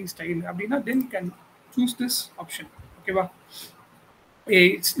formatting style அப்படின்னா தென் கேன் சூஸ் திஸ் ஆப்ஷன். ஓகேவா?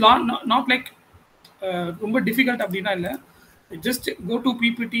 இட்ஸ் நாட் லைக் ரொம்ப டிஃபிகல்ட் அப்படின்னா இல்லை, just go to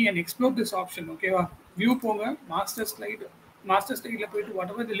PPT and explore this option. ஓகேவா? View போங்க, மாஸ்டர் ஸ்லைட்ல போயிட்டு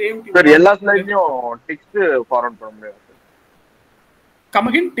whatever the layout சார் எல்லா ஸ்லைட்லயும் டெக்ஸ்ட் ஃபார்வர்ட் பண்ண முடியாது சார். கம்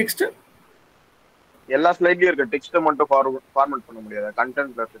அகைன், டெக்ஸ்ட் எல்லா ஸ்லைட்லயும் இருக்க டெக்ஸ்ட் மட்டும் ஃபார்மேட் பண்ண முடியாது,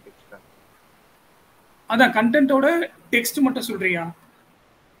 கண்டென்ட் பிளஸ் டெக்ஸ்ட். அதான் கண்டென்ட்டோட டெக்ஸ்ட் மட்டும் சொல்றியா?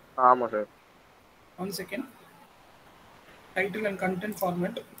 ஆமா sir. 1 second. Title and content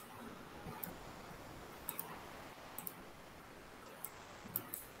format.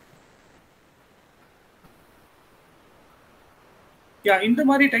 யா, இந்த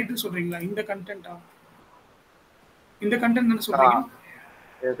மாதிரி டைட்டில் சொல்றீங்களா? இந்த கண்டென்ட்டா? இந்த கண்டென்ட் என்ன சொல்றீங்க?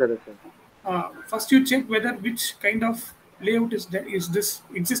 Yes sir, yes sir. First you check whether which kind of layout is this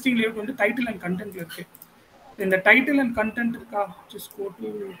existing layout வந்து title and content ல இருக்கு. இந்த title and content இருக்கா, just go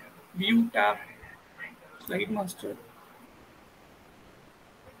to view tab, slide master.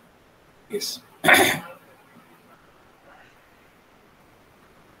 Yes.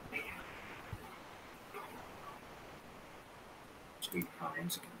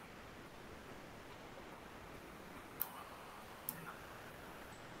 One second.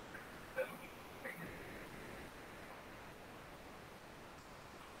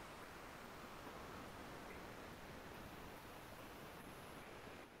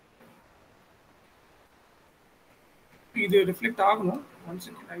 இது reflect ஆகணும். One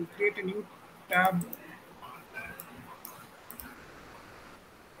second, I will create a new tab.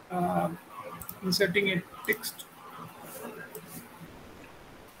 Inserting a text.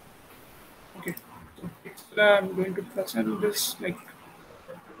 Okay, so I'm going to present this like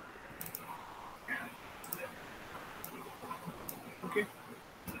okay.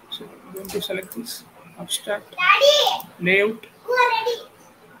 So I'm going to select this abstract layout.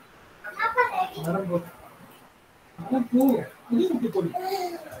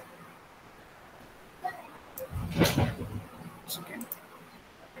 Second.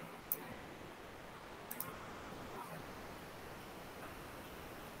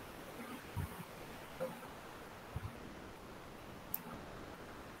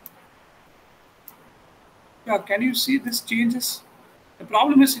 Yeah, can you see this changes? The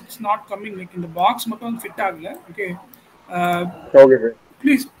problem is it's not coming like in the box மட்டும் fit ஆகல. Okay. Okay sir.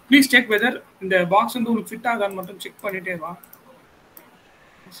 Please check whether இந்த box வந்து உங்களுக்கு fit ஆகான்னு மட்டும் check பண்ணிட்டே வா.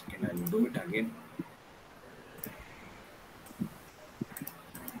 Can I do it again?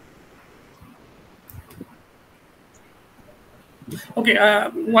 Okay,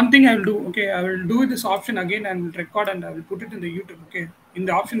 one thing I will do. Okay, I will do this option again and record and I will put it in the YouTube. Okay, in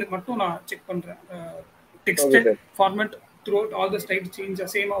the option மட்டும் நான் check பண்றேன். Text format throughout all the slides change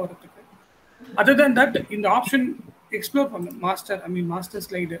same ஆவறதுக்கு. Other than that, in the option explore பண்ணு master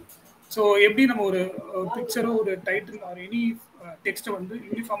slide. So எப்படி நம்ம ஒரு பிக்சரோ ஒரு title or any டெக்ஸ்ட்டை வந்து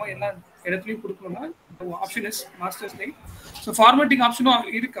யூனிஃபார்மாக எல்லா இடத்துலையும் கொடுக்கணும்னா option is masters line. So formatting ஆப்ஷனும்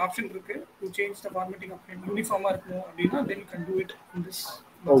இருக்குது, ஆப்ஷன் இருக்குது to change the formatting option யூனிஃபார்மாக இருக்கணும் அப்படின்னா தென் can do it in this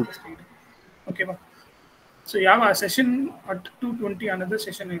masters line. ஓகேவா? So you have a session at 2:20, another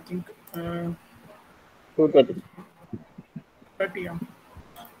session I think 2:30. 30, yeah.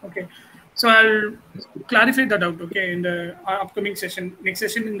 Okay, so I'll clarify that out, okay, in the upcoming session, next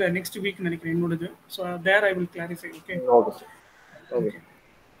session in the next week nanikiren. So there I will clarify, okay. Okay.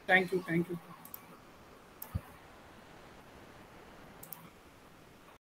 Thank you.